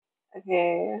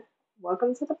Okay,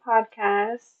 welcome to the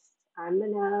podcast. I'm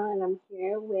Manel, and I'm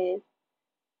here with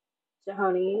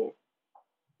Jahoni,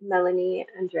 Melanie,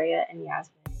 Andrea, and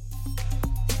Yasmin.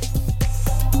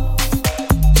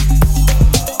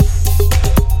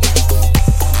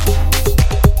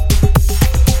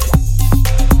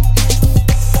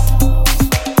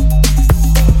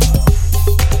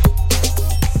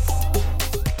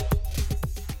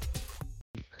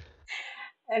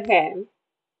 Okay,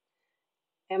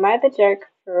 am I the jerk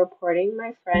for reporting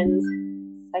my friend's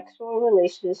sexual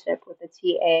relationship with a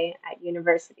TA at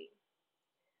university?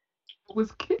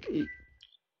 Was Kitty.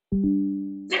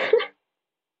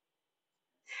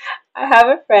 I have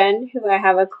a friend who I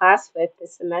have a class with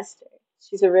this semester.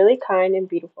 She's a really kind and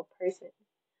beautiful person.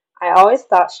 I always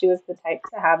thought she was the type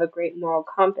to have a great moral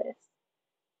compass.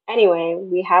 Anyway,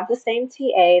 we have the same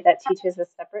TA that teaches a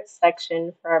separate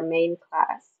section for our main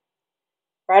class.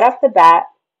 Right off the bat,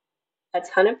 a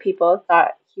ton of people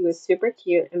thought he was super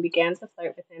cute and began to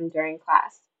flirt with him during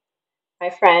class. My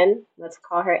friend, let's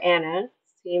call her Anna,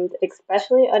 seemed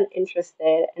especially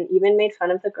uninterested and even made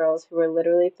fun of the girls who were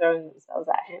literally throwing themselves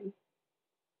at him.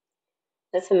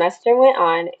 The semester went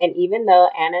on, and even though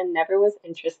Anna never was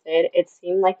interested, it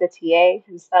seemed like the TA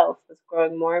himself was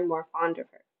growing more and more fond of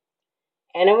her.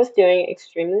 Anna was doing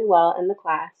extremely well in the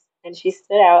class, and she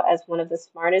stood out as one of the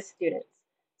smartest students,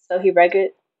 so he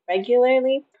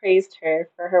regularly praised her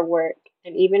for her work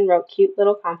and even wrote cute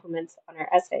little compliments on her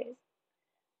essays.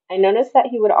 I noticed that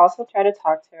he would also try to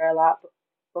talk to her a lot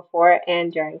before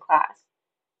and during class.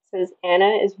 Since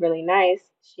Anna is really nice,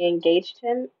 she engaged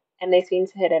him and they seemed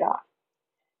to hit it off.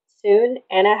 Soon,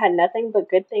 Anna had nothing but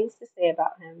good things to say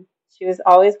about him. She was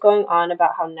always going on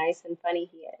about how nice and funny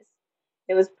he is.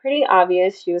 It was pretty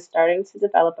obvious she was starting to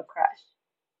develop a crush.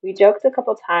 We joked a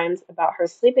couple times about her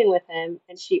sleeping with him,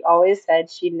 and she always said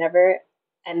she'd never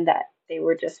and that they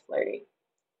were just flirting.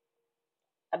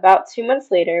 About 2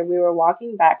 months later, we were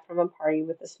walking back from a party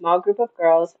with a small group of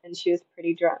girls, and she was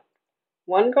pretty drunk.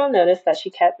 One girl noticed that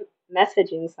she kept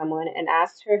messaging someone and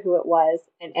asked her who it was,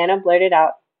 and Anna blurted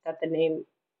out that the name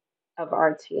of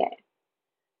our TA.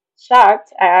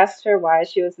 Shocked, I asked her why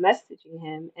she was messaging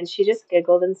him, and she just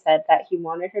giggled and said that he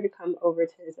wanted her to come over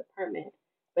to his apartment,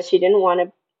 but she didn't want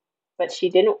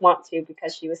to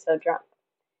because she was so drunk.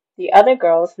 The other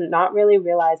girls, not really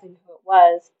realizing who it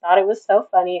was, thought it was so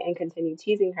funny and continued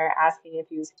teasing her, asking if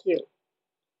he was cute.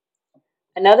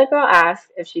 Another girl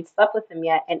asked if she'd slept with him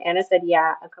yet, and Anna said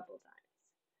yeah a couple times.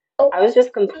 Oh, I was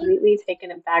just completely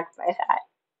taken aback by that.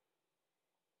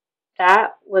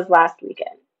 That was last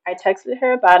weekend. I texted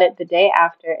her about it the day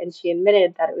after, and she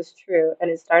admitted that it was true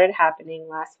and it started happening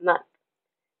last month.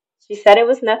 She said it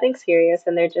was nothing serious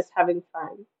and they're just having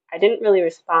fun. I didn't really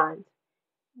respond.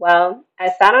 Well, I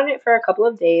sat on it for a couple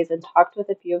of days and talked with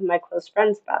a few of my close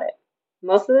friends about it.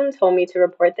 Most of them told me to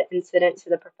report the incident to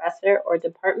the professor or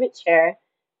department chair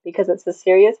because it's a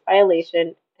serious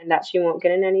violation and that she won't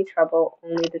get in any trouble,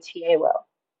 only the TA will.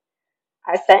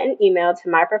 I sent an email to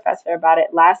my professor about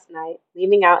it last night,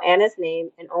 leaving out Anna's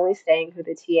name and only saying who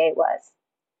the TA was.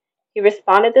 He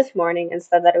responded this morning and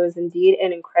said that it was indeed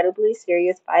an incredibly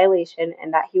serious violation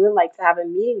and that he would like to have a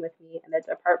meeting with me and the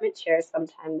department chair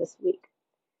sometime this week.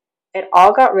 It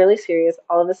all got really serious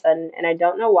all of a sudden, and I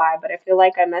don't know why, but I feel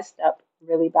like I messed up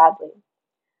really badly.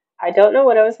 I don't know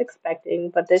what I was expecting,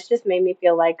 but this just made me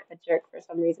feel like a jerk for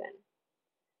some reason.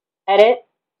 Edit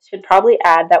should probably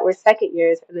add that we're second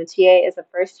years and the TA is a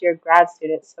first year grad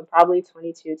student, so probably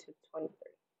 22 to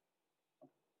 23.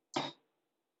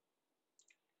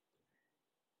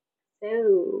 So,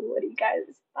 what do you guys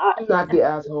thought? I'm not the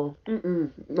asshole.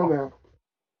 Mm-mm. No, ma'am.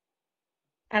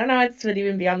 I don't know how to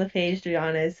even be on the page, to be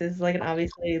honest. It's like an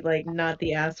obviously like not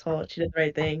the asshole. She did the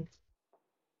right thing.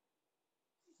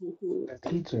 Mhm. A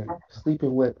teacher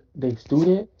sleeping with the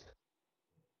student,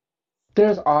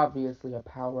 there's obviously a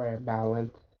power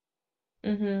imbalance.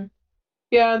 Mm-hmm.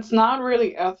 Yeah, it's not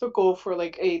really ethical for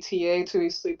like ATA to be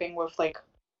sleeping with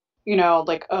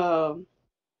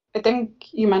I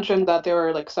think you mentioned that they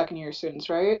were like second year students,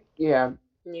 right? Yeah,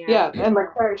 Yeah. Yeah, and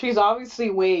like she's obviously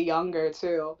way younger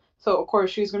too. So of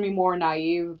course she's gonna be more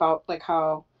naive about like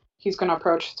how he's gonna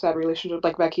approach that relationship,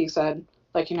 like Becky said,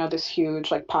 like this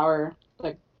huge like power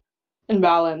like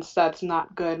imbalance that's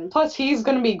not good. And plus he's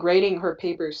gonna be grading her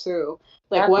papers too.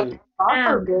 Like what exactly. God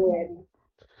forbid And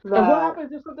what that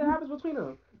happens if something happens between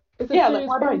them? It's a yeah, like serious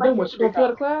why didn't fight. like Then they what? She gonna break fail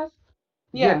the up? class?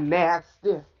 You're Yeah.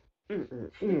 nasty.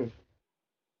 Mm-mm-mm.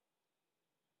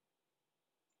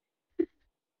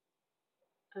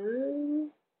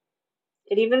 Um,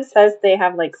 it even says they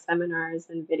have like seminars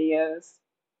and videos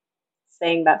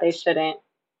saying that they shouldn't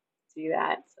do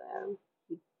that. So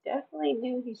definitely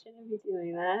knew he shouldn't be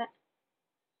doing that.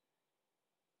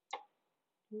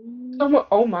 Mm, Someone,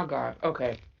 oh my God.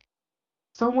 Okay.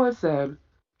 Someone said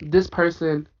this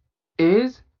person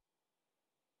is,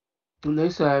 and they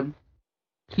said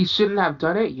he shouldn't have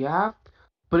done it, yeah,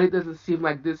 but it doesn't seem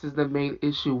like this is the main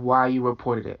issue why you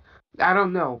reported it. I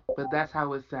don't know, but that's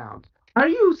how it sounds. Are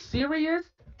you serious?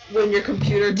 When your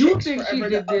computer You takes think she forever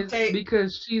to did this update.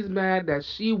 because she's mad that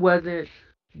she wasn't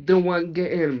the one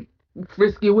getting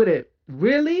frisky with it?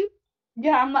 Really?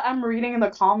 Yeah, I'm reading in the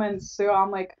comments too.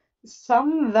 I'm like,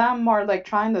 some of them are like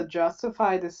trying to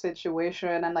justify the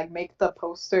situation and like make the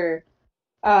poster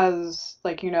as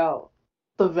like,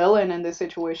 the villain in this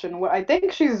situation. What I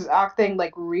think she's acting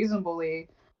like reasonably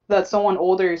that someone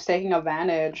older is taking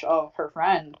advantage of her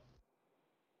friend.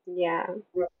 yeah.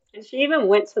 And she even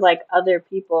went to like other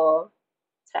people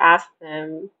to ask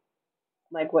them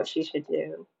like what she should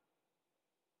do.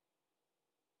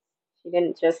 She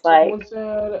didn't just Someone like,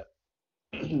 said,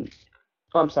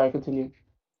 oh, I'm sorry, continue.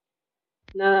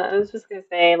 no, I was just gonna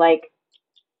say like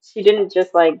she didn't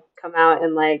just like come out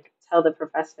and like tell the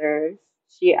professor.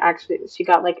 She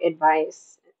got like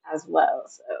advice as well.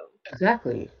 So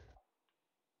Exactly.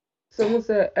 Someone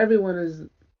said everyone is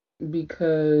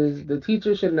because the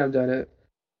teacher shouldn't have done it,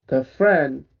 the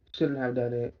friend shouldn't have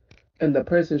done it, and the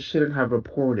person shouldn't have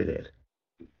reported it.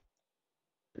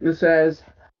 It says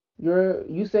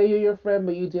you say you're your friend,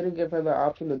 but you didn't give her the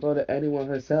option to go to anyone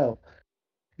herself.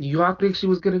 Y'all think she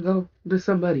was gonna go to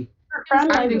somebody? Her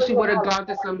friend I might be think she would have able gone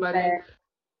to to somebody say,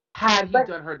 had he like,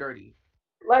 done her dirty.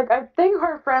 I think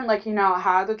her friend, like,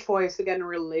 had the choice to get in a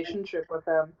relationship with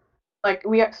him. Like,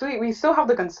 we still have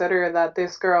to consider that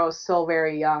this girl is still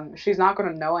very young. She's not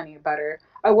going to know any better.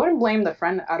 I wouldn't blame the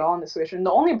friend at all in this situation.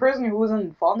 The only person who wasn't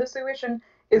involved in this situation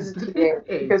is the TA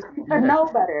Hey, because he should yes, know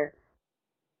better.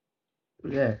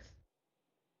 yes,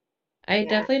 I yeah,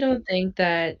 definitely don't think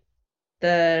that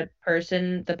the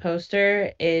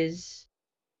poster, is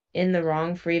in the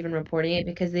wrong for even reporting it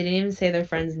because they didn't even say their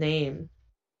friend's name.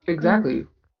 exactly,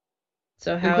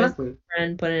 So how is the exactly.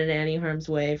 friend put in any harm's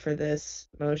way for this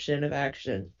motion of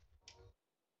action?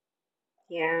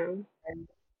 yeah.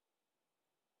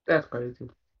 That's crazy.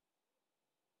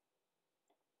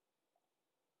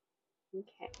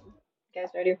 Okay. You guys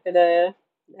ready for the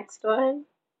next one?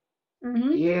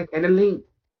 Mm-hmm. Yeah, and the link.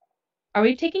 Are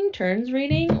we taking turns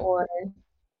reading or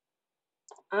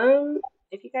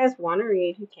If you guys want to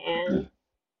read, you can.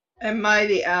 Am I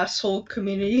the asshole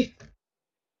community?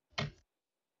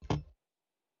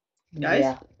 Guys?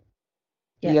 Yeah,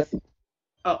 yes? yep,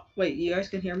 Oh, wait, you guys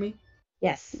can hear me?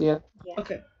 Yes. yep. Yeah.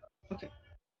 Okay.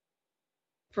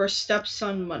 For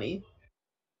stepson money,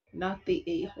 not the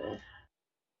a-hole.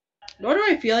 Nor do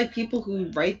I feel like people who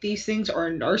write these things are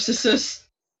narcissists.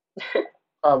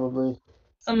 Probably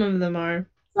Some of them are.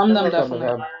 Some of Some them of some of definitely.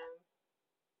 them.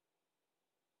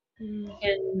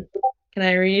 Can can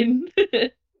I read?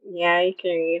 Yeah, you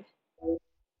can read.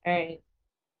 Alright.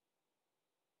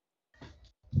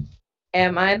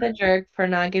 Am I the jerk for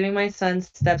not giving my son's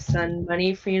stepson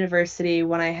money for university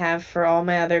when I have for all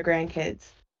my other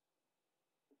grandkids?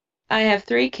 I have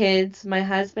 3 kids. My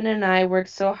husband and I worked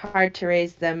so hard to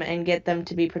raise them and get them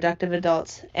to be productive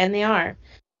adults, and they are.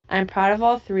 I'm proud of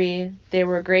all 3. They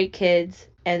were great kids,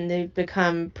 and they've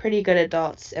become pretty good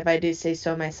adults, if I do say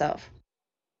so myself.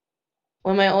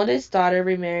 When my oldest daughter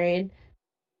remarried,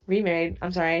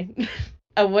 I'm sorry,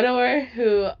 a widower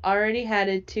who already had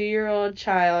a 2-year-old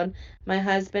child, my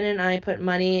husband and I put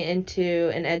money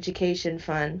into an education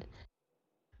fund.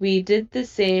 We did the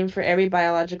same for every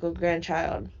biological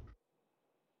grandchild.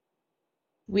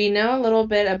 We know a little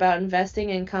bit about investing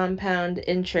in compound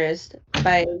interest.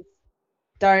 By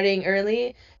starting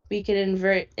early, we can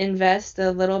invest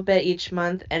a little bit each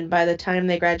month, and by the time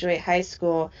they graduate high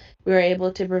school, we are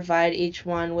able to provide each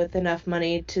one with enough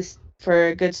money for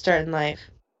a good start in life.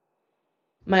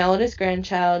 My oldest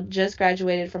grandchild just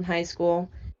graduated from high school.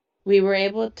 We were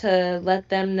able to let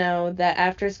them know that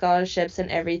after scholarships and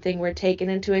everything were taken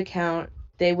into account,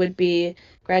 they would be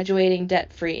graduating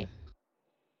debt-free.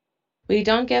 We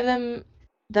don't give them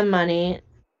the money.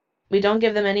 We don't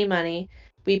give them any money.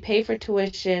 We pay for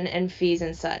tuition and fees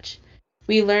and such.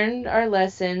 We learned our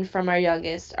lesson from our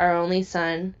youngest, our only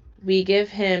son. We give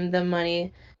him the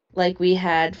money like we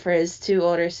had for his 2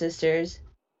 older sisters.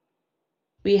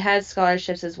 We had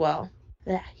scholarships as well.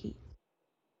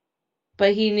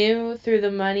 But he knew through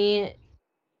the money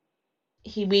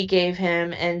we gave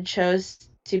him and chose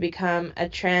to become a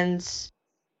trans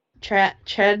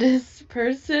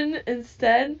person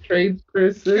instead.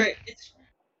 Tradesperson. It's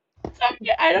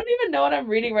I don't even know what I'm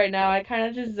reading right now. I kind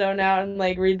of just zone out and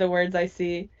like read the words I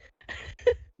see.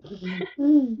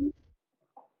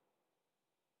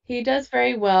 He does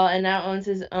very well and now owns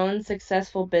his own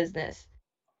successful business.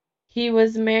 He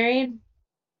was married,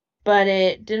 but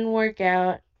it didn't work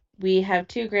out. We have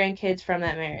 2 grandkids from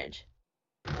that marriage.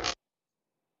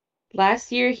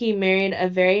 Last year, he married a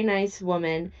very nice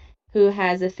woman who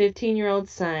has a 15-year-old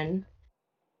son.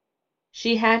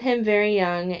 She had him very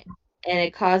young, and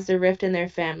it caused a rift in their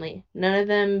family. None of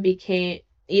them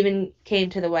even came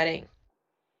to the wedding.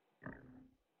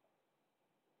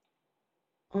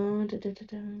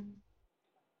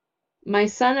 My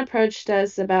son approached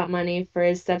us about money for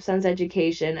his stepson's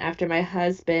education. After my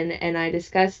husband and I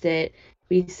discussed it,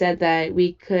 we said that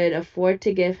we could afford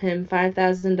to give him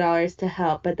 $5,000 to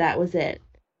help, but that was it.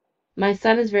 My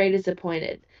son is very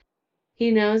disappointed.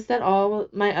 He knows that all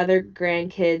my other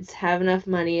grandkids have enough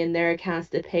money in their accounts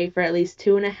to pay for at least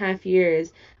 2.5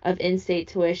 years of in-state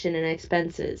tuition and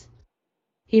expenses.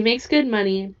 He makes good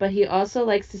money, but he also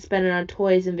likes to spend it on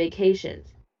toys and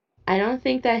vacations. I don't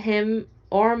think that him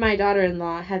or my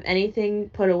daughter-in-law have anything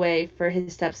put away for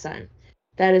his stepson.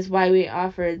 That is why we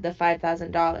offered the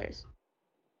 $5,000.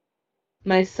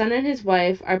 My son and his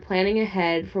wife are planning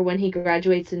ahead for when he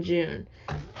graduates in June,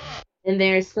 and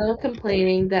they are still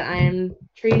complaining that I am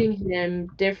treating him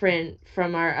different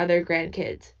from our other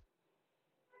grandkids.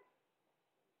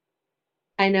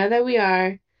 I know that we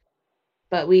are,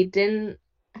 but we didn't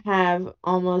have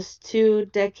almost 2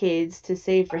 decades to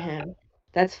save for him.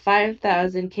 That's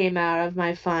 5,000 came out of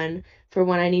my fund for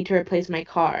when I need to replace my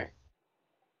car.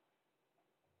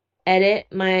 Edit,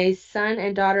 my son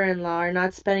and daughter-in-law are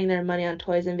not spending their money on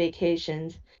toys and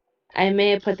vacations. I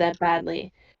may have put that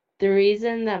badly. The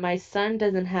reason that my son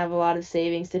doesn't have a lot of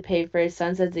savings to pay for his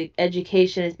son's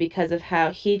education is because of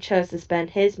how he chose to spend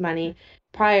his money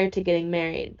prior to getting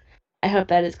married. I hope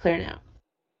that is clear now.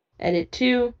 Edit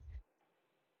 2.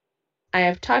 I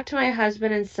have talked to my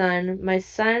husband and son. My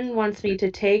son wants me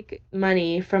to take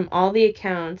money from all the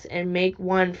accounts and make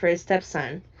one for his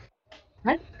stepson.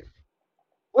 What?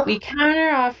 We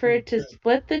counter-offered to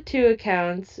split the 2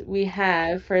 accounts we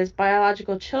have for his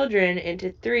biological children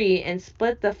into 3 and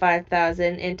split the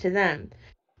 5,000 into them,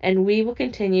 and we will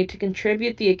continue to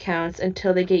contribute the accounts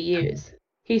until they get used.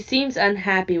 He seems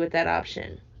unhappy with that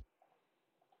option.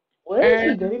 Where is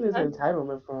he getting this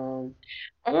entitlement from?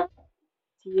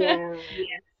 Yeah.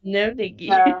 No, thank you.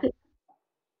 Yeah.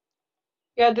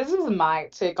 Yeah, this is my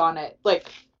take on it. Like,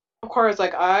 of course,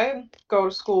 like I go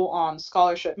to school on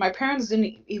scholarship. My parents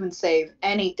didn't even save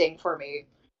anything for me.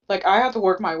 Like I had to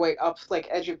work my way up, like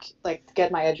to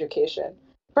get my education.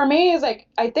 For me, it's like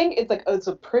I think it's like it's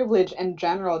a privilege in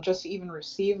general just to even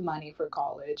receive money for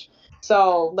college.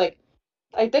 So like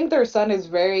I think their son is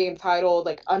very entitled,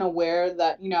 like unaware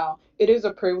that it is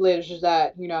a privilege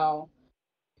that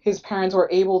his parents were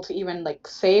able to even like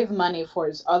save money for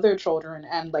his other children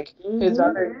and like his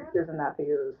other nieces and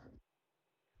nephews.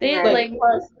 They Right. Like,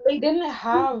 but they didn't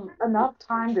have enough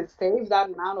time to save that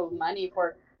amount of money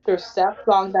for their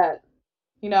stepson that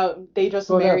they just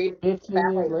So that married 15 years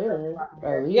family later,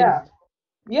 at yeah, least.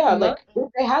 yeah. Mo- Like if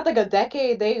they had like a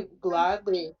decade, they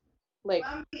gladly like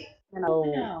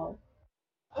So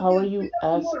how are you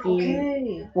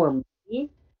asking for money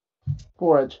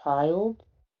for a child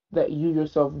that you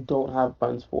yourself don't have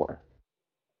funds for?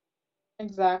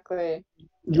 exactly.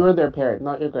 You're their parent,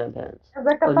 not your grandparents. 'Cause,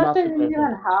 like the Or fact not that the you're even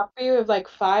grandparents. happy with like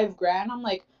 5 grand, I'm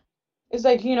like, it's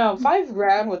like, 5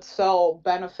 grand would so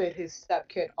benefit his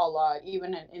stepkid a lot,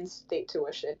 even in in-state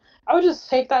tuition. I would just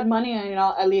take that money and,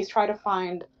 at least try to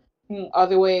find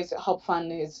other ways to help fund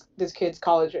this kid's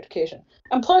college education.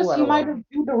 And plus, he might Collateral. just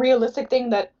do the realistic thing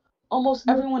that almost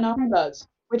everyone else does,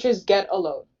 which is get a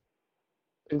loan.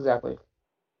 Exactly.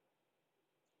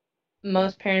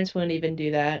 Most parents wouldn't even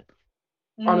do that.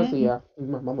 Honestly, Hmm yeah.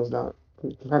 My mom was not.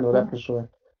 I know that for sure.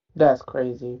 That's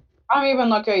crazy. I'm even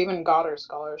lucky I even got her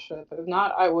scholarship. If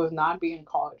not, I would not be in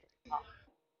college.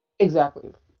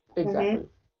 Exactly. Mm-hmm. Exactly.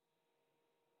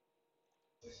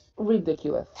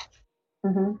 Ridiculous.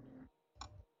 Mm-hmm.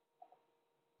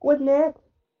 What next?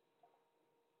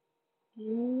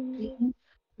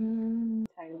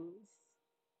 Titles.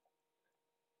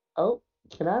 Oh,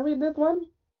 can I read this one?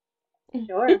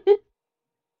 Sure.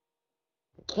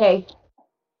 Okay.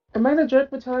 Am I the jerk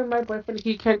for telling my boyfriend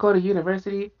he can't go to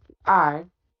university? I,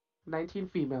 19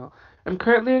 female, am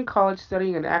currently in college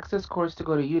studying an access course to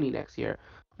go to uni next year.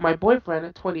 My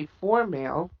boyfriend, 24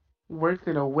 male, works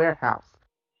in a warehouse.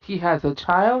 He has a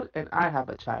child and I have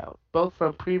a child, both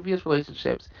from previous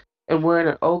relationships, and we're in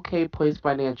an okay place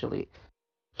financially.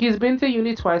 He's been to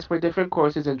uni twice for different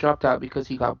courses and dropped out because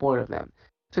he got bored of them.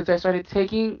 Since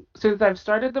I've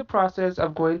started the process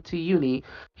of going to uni,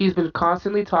 he's been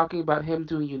constantly talking about him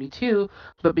doing uni too,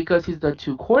 but because he's done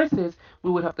 2 courses,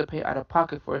 we would have to pay out of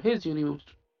pocket for his uni,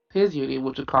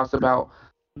 which would cost about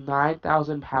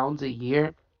 £9,000 a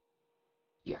year.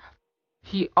 Yeah.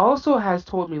 He also has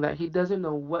told me that he doesn't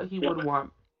know what he would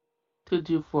want to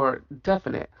do for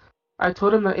definite. I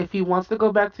told him that if he wants to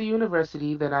go back to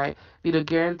university, then I need a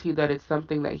guarantee that it's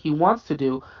something that he wants to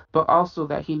do, but also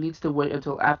that he needs to wait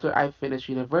until after I finish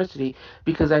university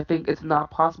because I think it's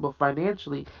not possible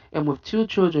financially, and with 2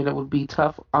 children, it would be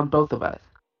tough on both of us.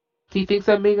 He thinks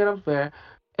I'm being unfair,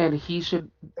 and he should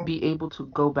be able to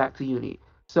go back to uni.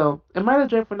 So, am I the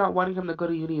jerk for not wanting him to go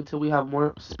to uni until we have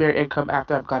more spare income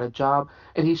after I've got a job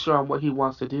and he's sure on what he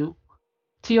wants to do?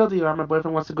 TLDR, my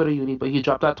boyfriend wants to go to uni, but he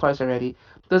dropped out twice already.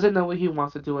 Doesn't know what he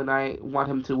wants to do, and I want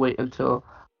him to wait until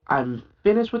I'm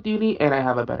finished with uni and I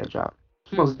have a better job.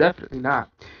 Most definitely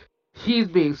not. He's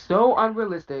being so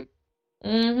unrealistic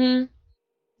Mm-hmm.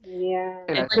 Yeah.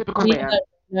 and a It's like typical you need man.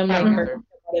 a like burst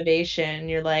of motivation.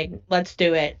 You're like, let's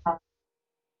do it.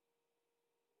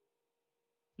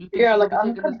 You think Yeah, he would like be I'm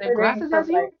taking the same considering classes from as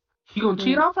you? like, He gonna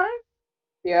cheat mhm, off her?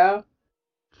 yeah.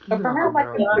 But for me, No, I'm like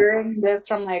bro. considering this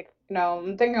from like,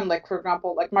 I'm thinking like, for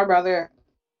example, like my brother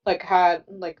like had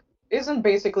like isn't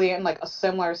basically in like a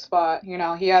similar spot.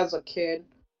 He has a kid,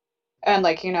 and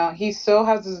like he still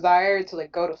has desire to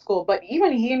like go to school, but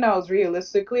even he knows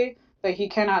realistically that he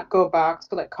cannot go back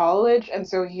to like college, and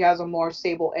so he has a more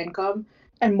stable income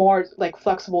and more like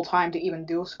flexible time to even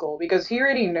do school because he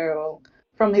already knew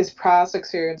from his past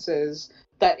experiences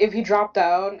that if he dropped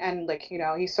out and like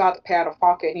he still had to pay out of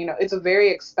pocket, it's a very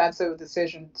expensive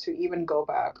decision to even go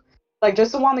back. Like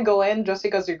just to want to go in just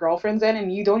because your girlfriend's in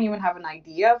and you don't even have an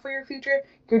idea for your future,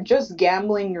 you're just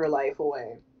gambling your life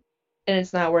away. And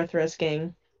it's not worth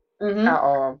risking. Mm-hmm. At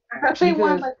all. Especially when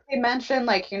Because like they mention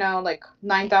like like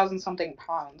 9,000 something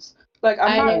pounds. Like I'm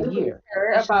I not a know really year.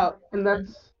 sure about And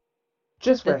that's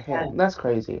just the for stat. him. That's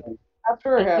crazy. that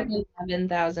for It's him. like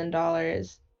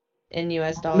 $11,000 in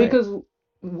US dollars. Because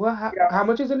how Yeah.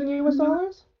 much is it in US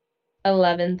dollars?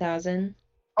 11,000.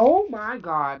 Oh my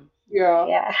god. Yeah.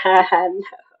 Yeah.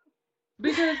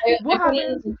 Because I what put it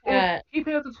in happens the if chat. he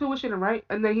pays the tuition, right?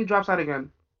 And then he drops out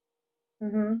again?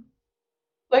 Mm-hmm.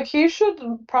 Like he should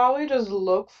probably just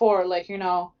look for like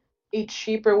a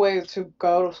cheaper way to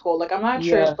go to school. Like I'm not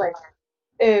sure Yes.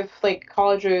 if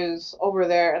colleges over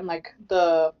there and like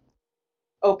the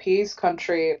OP's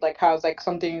country like has like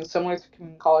something similar to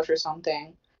community college or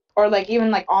something. Or like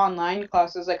even like online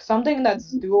classes, like something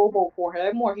that's doable for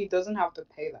him where he doesn't have to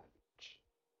pay that much.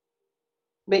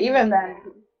 But even then,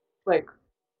 like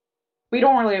we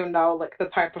don't really even know like the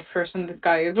type of person this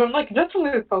guy is. Or like just from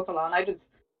his post alone, I just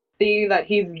see that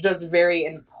he's just very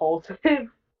impulsive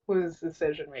with his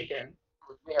decision making.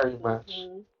 Very much.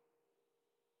 Mhm.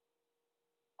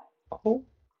 Oh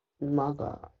my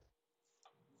god.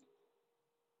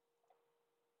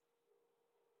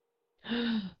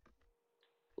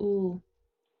 Ooh.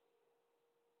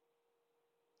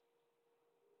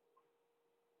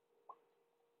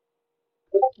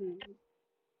 Mhm.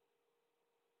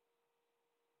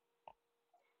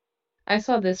 I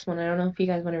saw this one. I don't know if you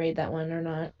guys want to read that one or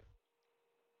not.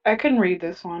 I can read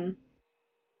this one.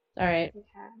 All right.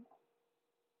 Okay.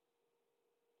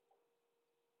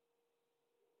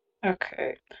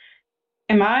 Okay.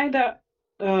 Am I the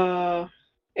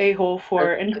a-hole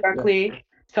for Yeah. indirectly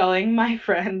telling my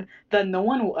friend that no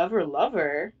one will ever love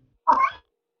her?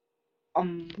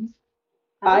 Um,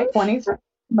 I, Ouch. 27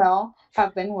 Mel,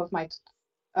 have been with my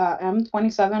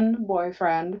M27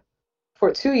 boyfriend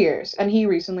for 2 years, and he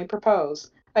recently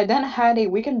proposed. I then had a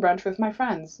weekend brunch with my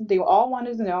friends. They all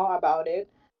wanted to know about it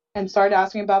and started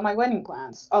asking about my wedding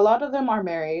plans. A lot of them are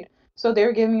married, so they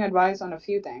were giving me advice on a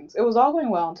few things. It was all going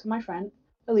well until my friend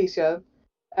Alicia,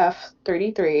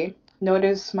 F33,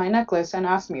 noticed my necklace and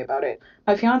asked me about it.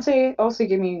 My fiance also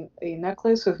gave me a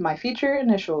necklace with my future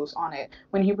initials on it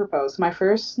when he proposed, my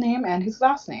first name and his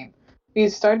last name. We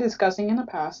had started discussing in the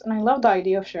past, and I loved the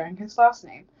idea of sharing his last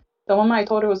name. The moment I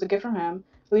told her it was a gift from him,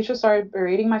 Alicia started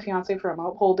berating my fiance for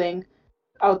upholding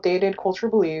outdated cultural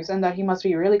beliefs and that he must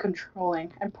be really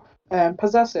controlling and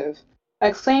possessive. I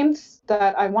exclaimed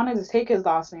that I wanted to take his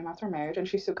last name after marriage, and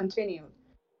she still continued.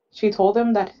 She told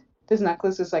him that this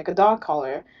necklace is like a dog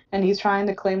collar, and he's trying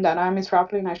to claim that I'm his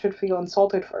property and I should feel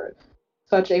insulted for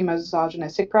such a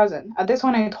misogynistic present. At this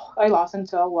point, I lost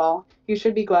until, well, you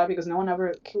should be glad because no one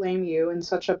ever claimed you in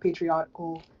such a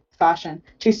patriarchal fashion.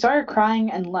 She started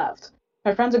crying and left.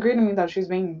 My friends agreed with me that she's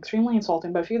being extremely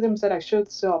insulting, but a few of them said I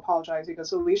should still apologize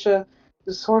because Alicia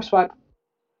is horsewhat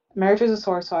Marriage is a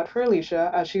sore spot for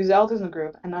Alicia, as she's the eldest in the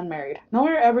group and unmarried. No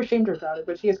one ever shamed her about it,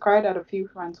 but she has cried at a few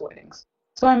friends' weddings.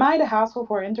 So am I the hassle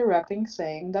for interrupting,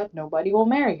 saying that nobody will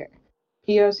marry her?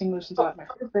 P.S. English is Oh, not my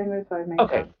first language, so I may okay.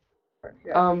 have.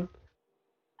 Yeah. Um,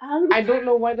 Um, I don't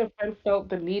know why the friend felt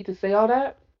the need to say all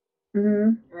that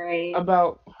right.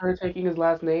 about her taking his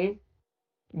last name,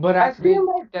 but I I feel think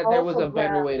like that there both was a of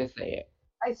better way them. to say it.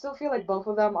 I still feel like both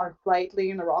of them are slightly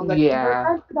in the wrong. Like her Yeah.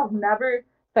 friend should have never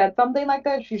said something like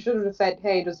that. She should have just said,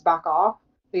 "Hey, just back off,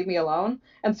 leave me alone,"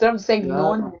 instead of saying, "No Yup.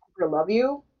 one will ever love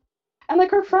you." And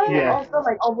like her friend Yeah. Yeah. also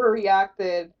like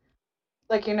overreacted.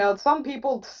 Like some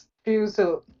people choose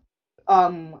to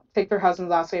take their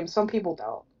husband's last name. Some people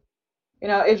don't. It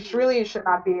Mhm. really should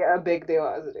not be a big deal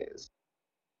as it is.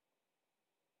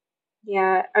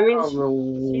 Yeah. I mean, I don't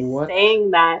know she's what.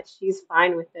 saying that she's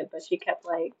fine with it, but she kept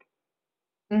like,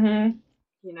 Hmm.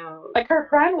 you know, Like her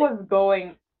friend like was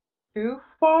going too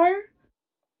far,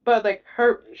 but like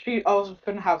she also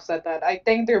couldn't have said that. I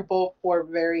think they're both were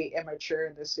very immature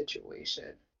in this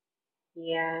situation.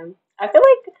 yeah. I feel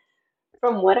like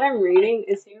from what I'm reading,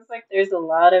 it seems like there's a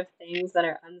lot of things that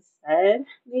are unsaid,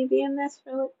 maybe in this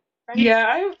Yeah, friendship.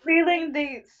 I'm feeling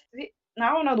I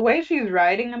don't know, the way she's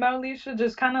writing about Alicia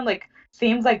just kind of like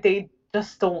seems like they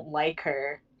just don't like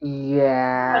her.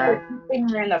 Like they're Yeah. Yeah. keeping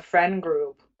her in the friend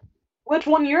group. Which,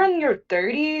 when you're in your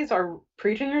 30s or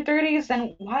preaching your 30s,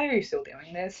 then why are you still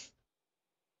doing this?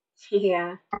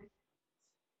 Yeah.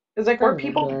 It's like we're Kind of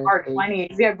people in our embarrassing.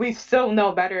 20s, yet we still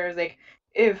know better. It's like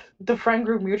if the friend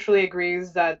group mutually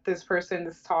agrees that this person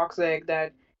is toxic,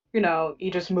 that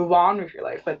you just move on with your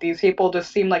life. But these people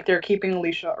just seem like they're keeping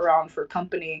Alicia around for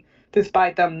company,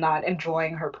 despite them not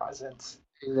enjoying her presence.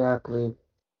 Exactly.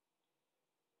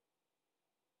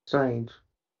 Strange.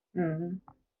 Mm.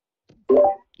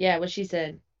 Yeah, what she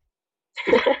said.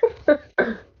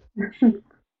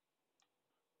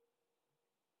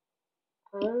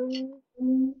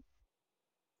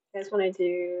 You guys want to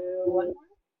do one more?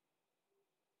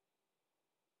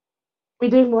 We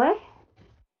doing what?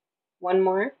 One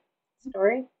more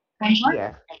story?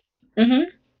 Yeah. Mm-hmm.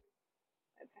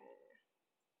 Okay.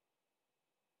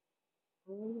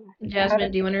 I think I had Jasmine, a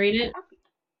do you want to read it? copy.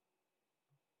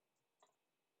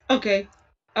 Okay.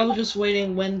 I was just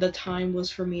waiting when the time was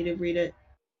for me to read it.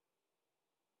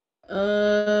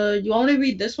 You want me to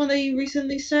read this one that you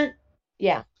recently sent?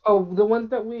 Yeah. Oh, the ones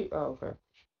that we. Oh, okay.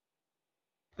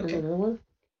 Is there Okay. another one?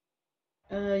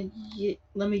 Yeah,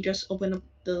 let me just open up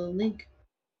the link.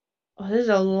 Oh, this is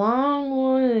a long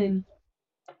one.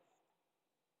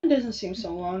 It doesn't seem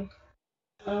so long.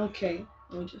 Okay,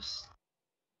 let me just.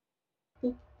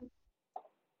 Oop.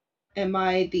 Am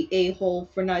I the a-hole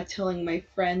for not telling my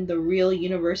friend the real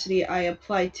university I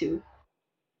applied to?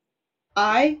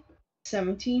 I,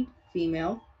 17,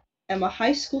 female, am a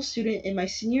high school student in my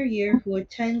senior year who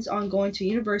intends on going to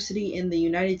university in the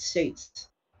United States.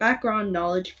 Background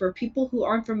knowledge for people who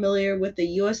aren't familiar with the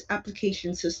US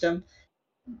application system.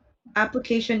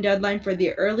 Application deadline for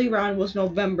the early round was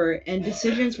November and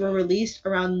decisions were released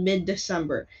around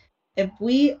mid-December. If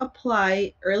we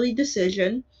apply early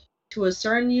decision to a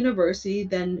certain university,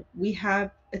 then we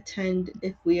have attend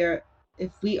if we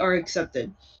are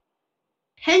accepted.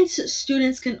 Hence,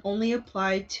 students can only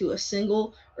apply to a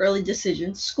single early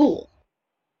decision school.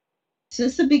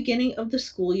 Since the beginning of the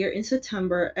school year in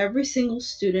September, every single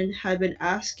student had been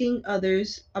asking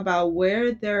others about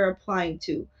where they're applying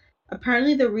to.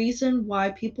 Apparently, the reason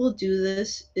why people do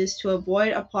this is to avoid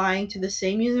applying to the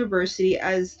same university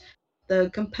as the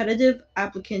competitive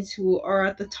applicants who are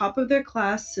at the top of their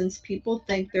class, since people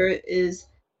think there is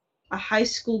a high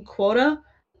school quota.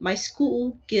 My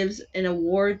school gives an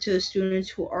award to the students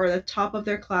who are the top of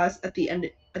their class at the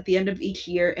end of each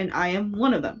year, and I am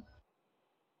one of them.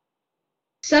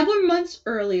 Several months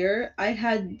earlier, I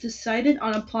had decided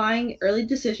on applying early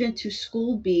decision to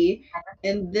School B,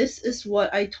 and this is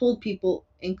what I told people,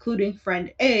 including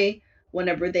friend A,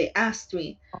 whenever they asked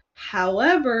me.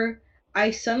 However,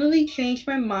 I suddenly changed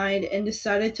my mind and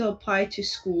decided to apply to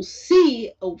School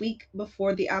C a week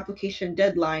before the application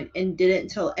deadline and didn't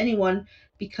tell anyone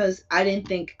because I didn't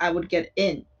think I would get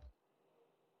in.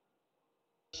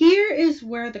 Here is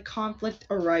where the conflict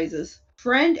arises.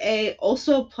 Friend A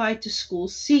also applied to School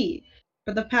C.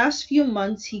 For the past few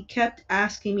months, he kept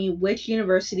asking me which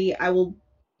university I will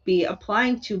be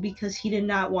applying to because he did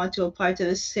not want to apply to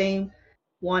the same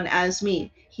one as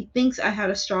me. He thinks I had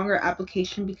a stronger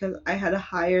application because I had a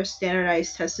higher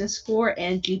standardized testing score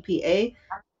and GPA,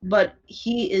 but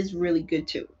he is really good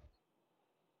too.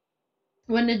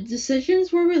 When the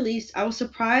decisions were released, I was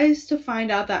surprised to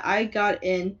find out that I got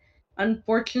in.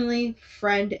 Unfortunately,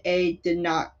 friend A did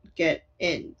not get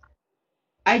in.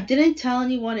 I didn't tell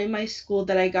anyone in my school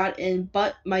that I got in,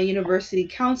 but my university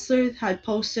counselor had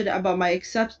posted about my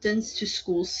acceptance to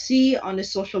School C on a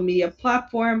social media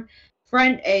platform.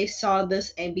 Friend A saw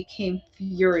this and became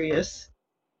furious.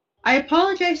 I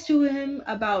apologized to him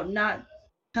about not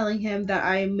telling him that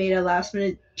I made a last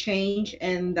minute change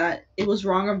and that it was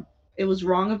wrong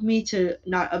of me to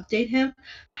not update him.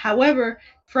 However,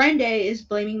 friend A is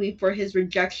blaming me for his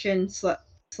rejection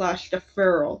slash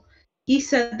deferral. He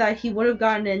said that he would have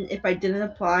gotten in if I didn't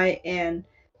apply and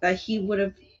that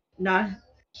not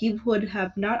he would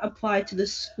have not applied to the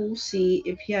School C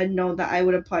if he had known that I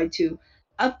would apply to.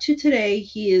 Up to today,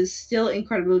 he is still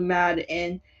incredibly mad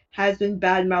and has been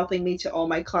bad mouthing me to all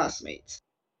my classmates.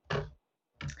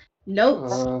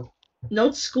 Notes Uh,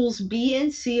 Notes schools B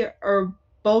and C are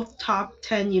both top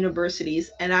 10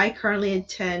 universities, and I currently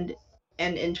attend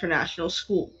an international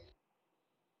school.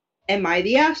 Am I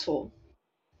the asshole?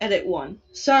 Edit 1.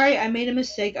 Sorry, I made a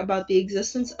mistake about the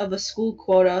existence of a school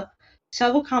quota.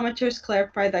 Several commenters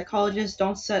clarified that colleges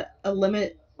don't set a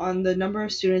limit on the number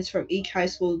of students from each high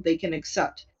school they can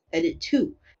accept. Edit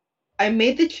 2. I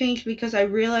made the change because I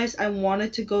realized I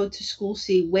wanted to go to School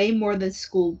C way more than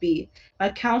School B. My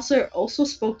counselor also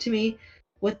spoke to me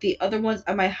with the other ones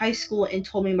at my high school and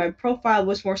told me my profile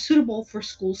was more suitable for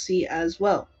School C as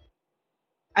well.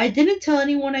 I didn't tell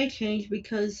anyone I changed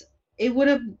because it would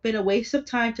have been a waste of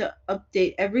time to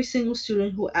update every single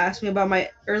student who asked me about my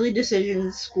early decision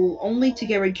in school only to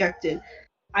get rejected.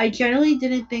 I generally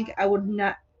didn't think I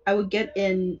would get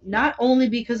in, not only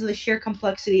because of the sheer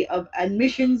complexity of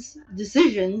admissions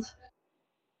decisions,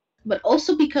 but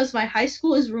also because my high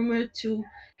school is rumored to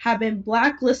have been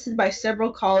blacklisted by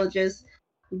several colleges.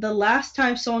 The last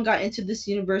time someone got into this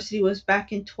university was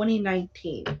back in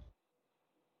 2019.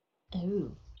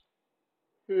 Ooh.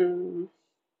 Hmm.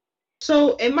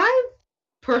 So, in my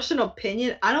personal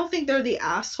opinion, I don't think they're the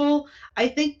asshole. I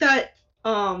think that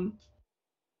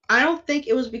I don't think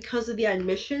it was because of the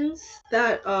admissions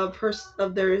that of her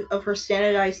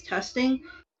standardized testing.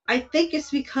 I think it's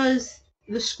because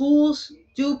the schools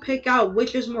do pick out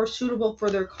which is more suitable for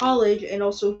their college and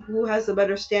also who has the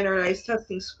better standardized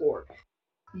testing score.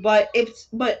 But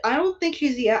I don't think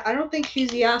she's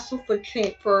the asshole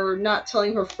for not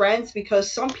telling her friends,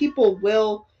 because some people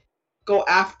will go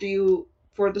after you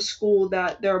for the school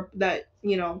that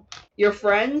your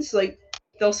friends, like,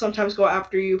 they'll sometimes go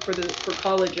after you for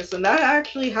colleges, and that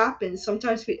actually happens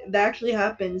sometimes. That actually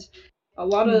happens. a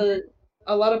lot of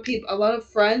a lot of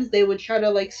friends, they would try to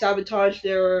like sabotage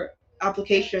their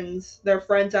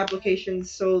friends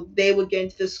applications so they would get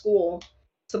into the school.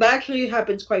 So that actually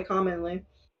happens quite commonly.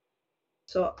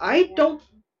 So Yeah.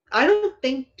 I don't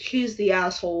think she's the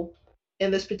asshole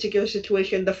in this particular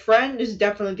situation. The friend is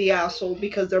definitely the asshole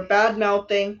because they're bad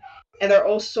mouthing and they're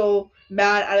also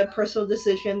mad at a personal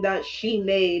decision that she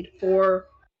made for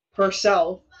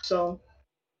herself. So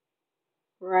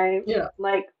Right. yeah.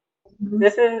 Like,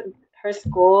 this is her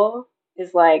school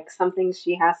is like something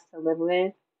she has to live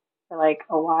with for like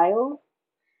a while.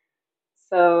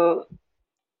 So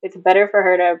it's better for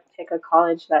her to pick a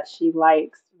college that she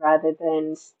likes rather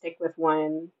than stick with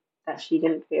one that she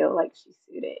didn't feel like she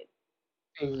suited.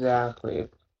 exactly.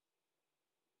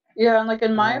 Yeah, and like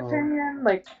in my Um, opinion,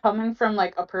 like coming from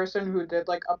like a person who did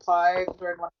like apply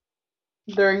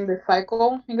during the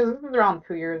cycle, because this was around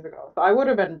 2 years ago, so I would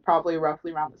have been probably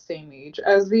roughly around the same age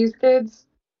as these kids.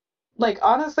 Like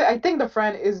honestly, I think the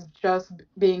friend is just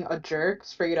being a jerk,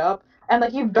 straight up. And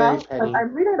like very like petty.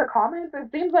 I'm reading the comments,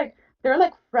 it seems like they're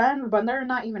like friends, but they're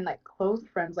not even like close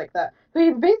friends like that. So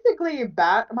he's basically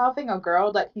bad mouthing a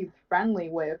girl that he's friendly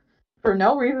with for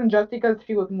no reason, just because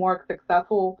she was more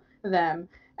successful than them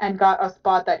and got a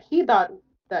spot that he thought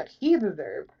that he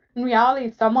deserved. In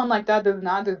reality, someone like that does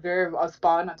not deserve a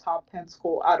spot in a top 10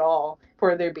 school at all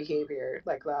for their behavior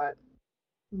like that.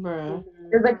 Bruh. Hmm.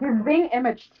 It's like he's being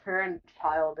immature and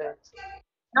childish.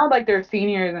 Not like they're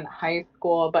seniors in high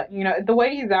school, but the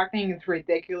way he's acting is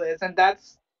ridiculous, and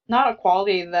that's not a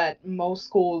quality that most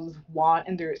schools want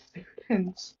in their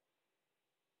students.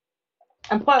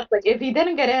 And plus, like if he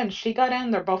didn't get in, she got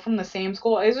in. They're both from the same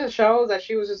school. It just shows that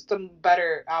she was just a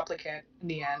better applicant in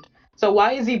the end. So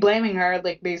why is he blaming her?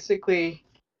 Like basically,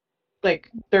 like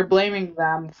they're blaming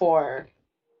them for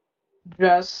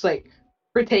just like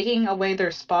for taking away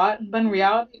their spot. But in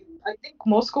reality, I think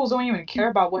most schools don't even care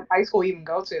about what high school you even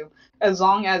go to, as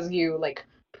long as you like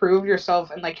prove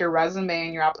yourself in like your resume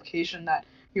and your application that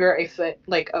you're a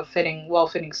well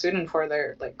fitting student for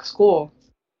their like school.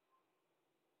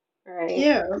 Right.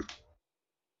 Yeah.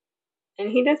 And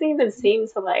he doesn't even seem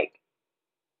to like,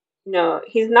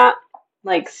 he's not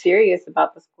like serious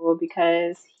about the school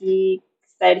because he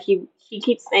said he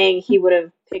keeps saying he would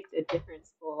have picked a different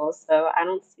school, so I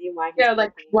don't see why he's Yeah,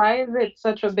 like picking. why is it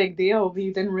such a big deal if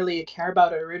he didn't really care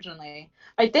about it originally?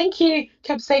 I think he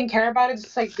kept saying care about it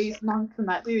just like based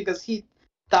noncommentally because he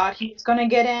thought he was gonna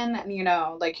get in, and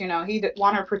he did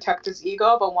want to protect his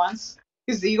ego, but once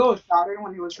his ego was shattered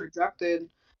when he was rejected,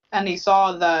 and he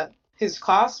saw that his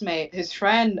classmate, his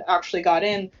friend, actually got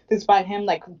in despite him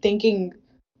like thinking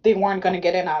they weren't gonna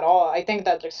get in at all. I think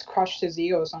that just crushed his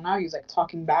ego. So now he's like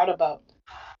talking bad about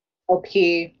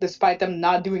OP despite them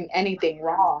not doing anything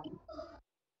wrong.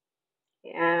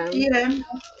 Yeah. Yeah,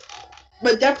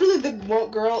 but definitely the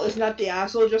girl is not the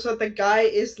asshole. Just that the guy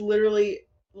is literally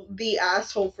the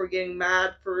asshole for getting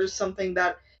mad for something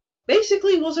that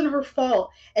basically wasn't her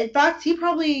fault. In fact, he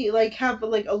probably like have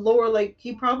like a lower like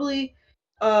he probably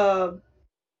uh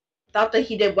not that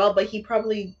he did well, but he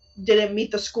probably didn't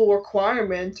meet the school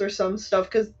requirements or some stuff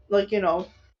because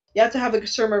you have to have like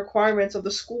certain requirements of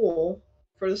the school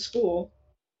for the school.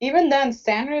 Even then,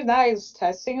 standardized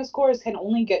testing scores can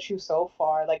only get you so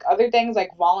far. Like other things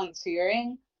like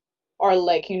volunteering or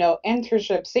like,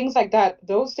 internships, things like that,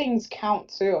 those things count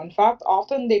too. In fact,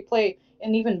 often they play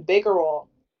an even bigger role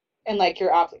in like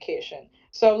your application.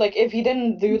 So like if he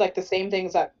didn't do like the same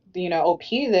things that, OP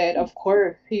did, of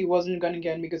course he wasn't gonna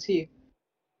get in because he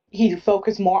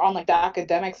focused more on like the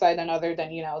academic side than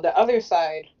the other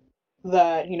side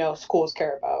that, schools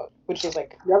care about, which is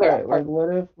like the other Right, part. like what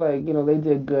if like, they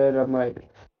did good on like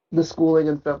the schooling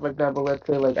and stuff like that, but let's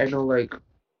say like I know like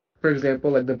for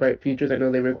example, like the Bright Futures, I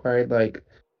know they required like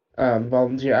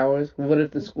volunteer hours. What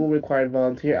if the school required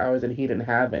volunteer hours and he didn't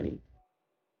have any?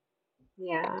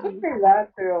 It Yeah. could be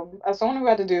that too. As someone who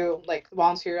had to do like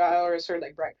volunteer hours or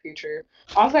like Bright Future,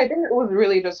 honestly, I think it was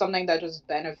really just something that just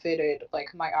benefited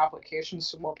like my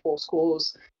applications to multiple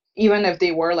schools, even if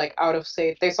they were like out of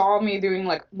state. They saw me doing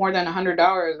like more than 100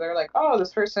 hours. They're like, oh,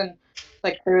 this person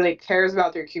like really cares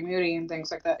about their community and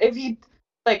things like that. If you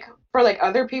like for like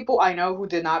other people I know who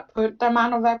did not put the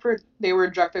amount of effort, they were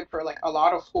rejected for like a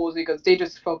lot of schools because they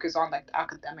just focus on like the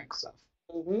academic stuff.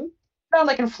 Mm-hmm. Not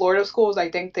like in Florida schools,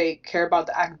 I think they care about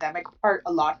the academic part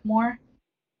a lot more.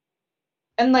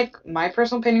 And like my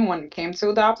personal opinion, when it came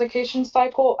to the application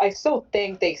cycle, I still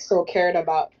think they still cared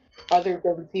about other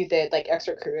things he did, like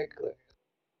extracurricular.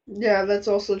 Yeah, that's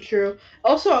also true.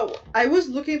 Also, I was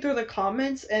looking through the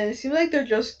comments, and it seemed like they're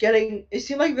just getting. It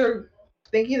seemed like they're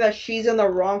thinking that she's in the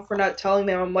wrong for not telling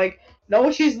them. I'm like,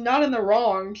 no, she's not in the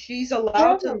wrong. She's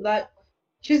allowed to No. let.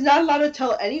 She's not allowed to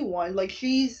tell anyone. Like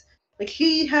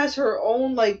she has her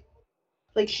own like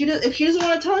she does. If she doesn't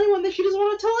want to tell anyone, then she doesn't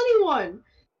want to tell anyone.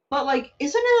 But like,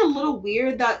 isn't it a little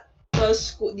weird that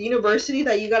the university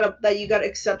that you got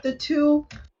accepted to,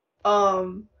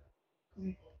 um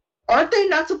aren't they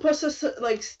not supposed to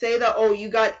like say that, oh, you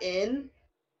got in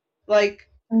like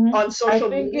Hmm. on I social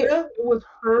think it media? was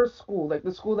her school, like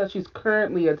the school that she's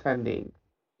currently attending.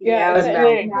 Yeah, Yeah, it it's was And an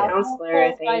an now, international counselor,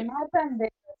 I school. I think. imagine they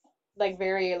like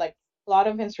very like a lot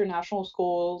of international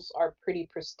schools are pretty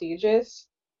prestigious.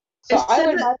 So It I said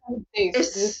would that imagine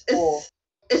this school.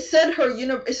 it said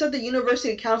it said the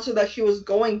university counselor that she was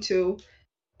going to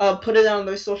put it on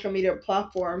their social media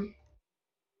platform.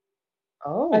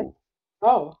 I, oh,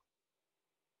 oh,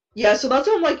 Yeah, so that's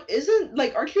why I'm like, isn't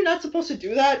like, aren't you not supposed to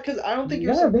do that? Because I don't think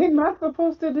you're yeah, they're not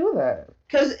supposed to do that.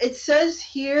 because it says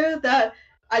here that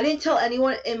I didn't tell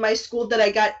anyone in my school that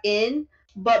I got in,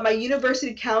 but my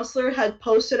university counselor had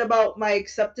posted about my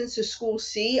acceptance to school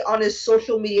C on his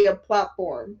social media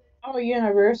platform. oh,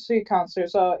 university counselor.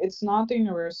 So it's not the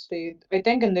university. I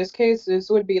think in this case, this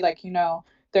would be like,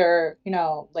 their,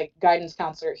 like guidance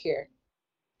counselor here.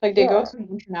 Like they go Yeah. to an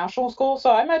international school. So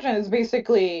I imagine it's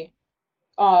basically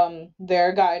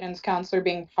their guidance counselor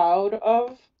being proud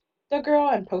of the girl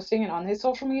and posting it on his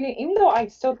social media, even though I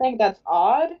still think that's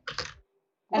odd.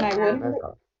 And I Yeah. wouldn't That's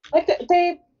all. like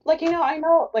they like, I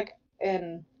know like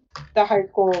in the high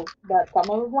school that some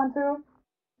of us went to,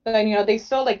 then they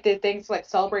still like did things like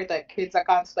celebrate like kids that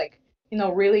got to like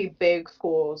really big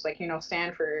schools like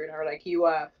Stanford or like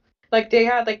UF. Like they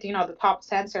had like the top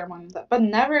 10 ceremonies, but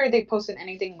never they posted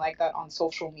anything like that on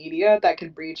social media that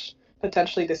could breach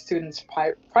potentially the students'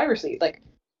 privacy. Like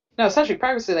no, essentially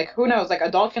privacy. Like who knows? Like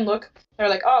adult can look. They're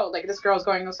like, oh, like this girl's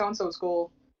going to so and so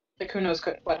school. Like who knows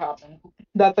what happened?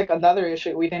 That's like another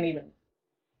issue we didn't even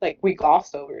like we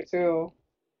glossed over too.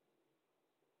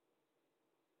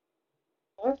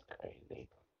 That's crazy.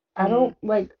 I Mm. don't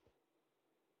like.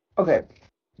 Okay,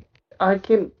 I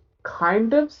can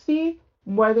kind of see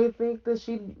why they think that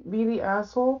she'd be the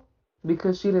asshole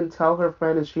because she didn't tell her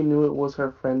friend and she knew it was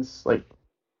her friend's like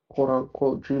quote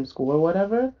unquote dream school or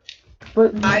whatever.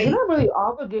 But you're I not really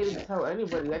obligated to tell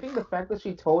anybody. I think the fact that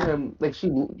she told him, like, she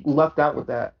lucked out with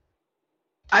that.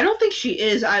 don't think she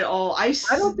is at all. I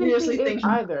I don't think she seriously is think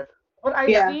either. But I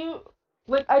Yeah. see,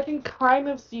 like, I can kind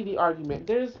of see the argument.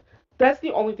 That's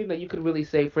the only thing that you could really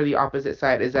say for the opposite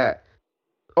side is that,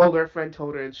 oh, her friend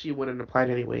told her and she wouldn't apply it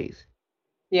anyways.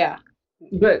 Yeah.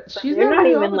 But But she's they're not not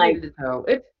really even like obligated to tell.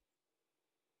 It's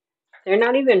they're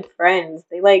not even friends.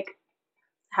 They like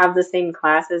have the same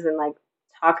classes and like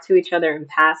talk to each other in no,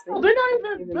 passing. they're not They're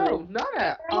not even, even like bro, not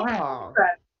at They're my all.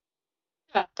 friends.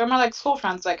 Yeah, they're my like school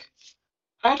friends. Like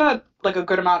I had like a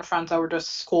good amount of friends that were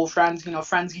just school friends, you know,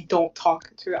 friends you don't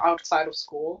talk to outside of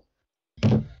school.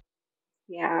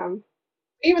 yeah.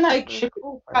 Even that like she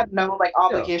Cool had friend. no like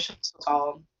Still, obligations at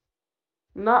all.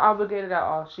 not obligated at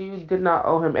all. She did not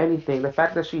owe him anything. The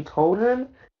fact that she told him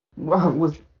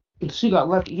was she got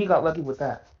lucky. He got lucky with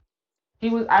that.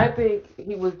 I think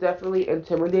he was definitely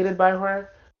intimidated by her,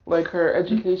 like her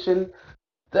education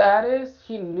status.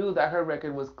 He knew that her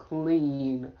record was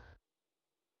clean,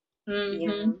 Mm-hmm.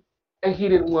 Yeah. and he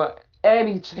didn't want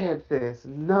any chances.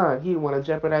 None. He didn't want to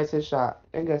jeopardize his shot.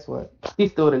 And guess what? He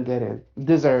still didn't get in.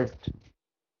 Deserved.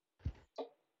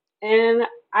 And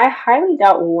I highly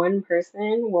doubt one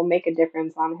person will make a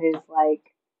difference on his like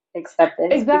acceptance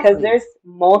because Exactly. there's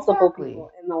multiple Exactly.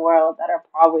 people in the world that are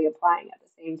probably applying at the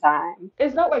same time.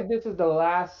 It's not like this is the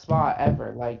last spot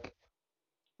ever. Like,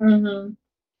 Mm-hmm.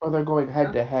 or they're going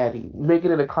head to head,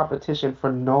 making it a competition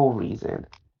for no reason.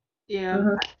 yeah.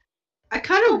 Mm-hmm. I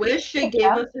kind of wish they gave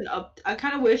Yeah. us an up. I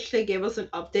kind of wish they gave us an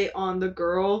update on the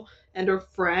girl and her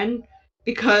friend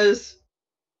because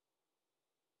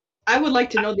I would like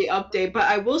to know the update. But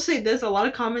I will say this: a lot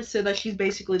of comments said that she's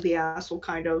basically the asshole,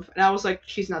 kind of, and I was like,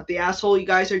 she's not the asshole. You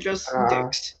guys are just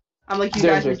dicks. I'm like, you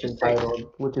They're guys are just just dicks.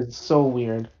 entitled, which is so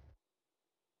weird.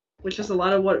 Which is a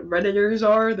lot of what Redditors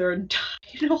are. They're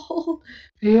entitled.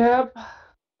 Yep.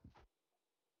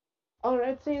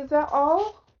 Alright, so is that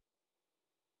all?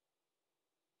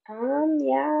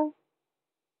 Yeah,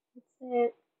 that's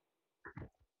it.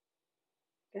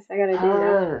 Guess I gotta do an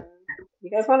outro. Her. You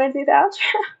guys want to do the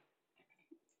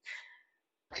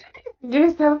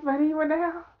You're so funny right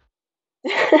now.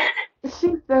 outro?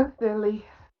 She's so silly.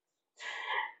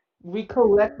 We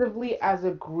collectively as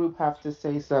a group have to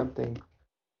say something.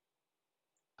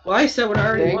 Well, I said what I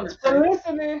already want Thanks to for say.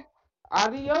 listening.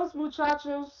 Adios,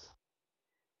 muchachos.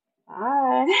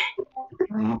 Bye.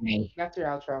 That's your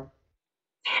outro.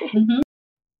 Mm-hmm.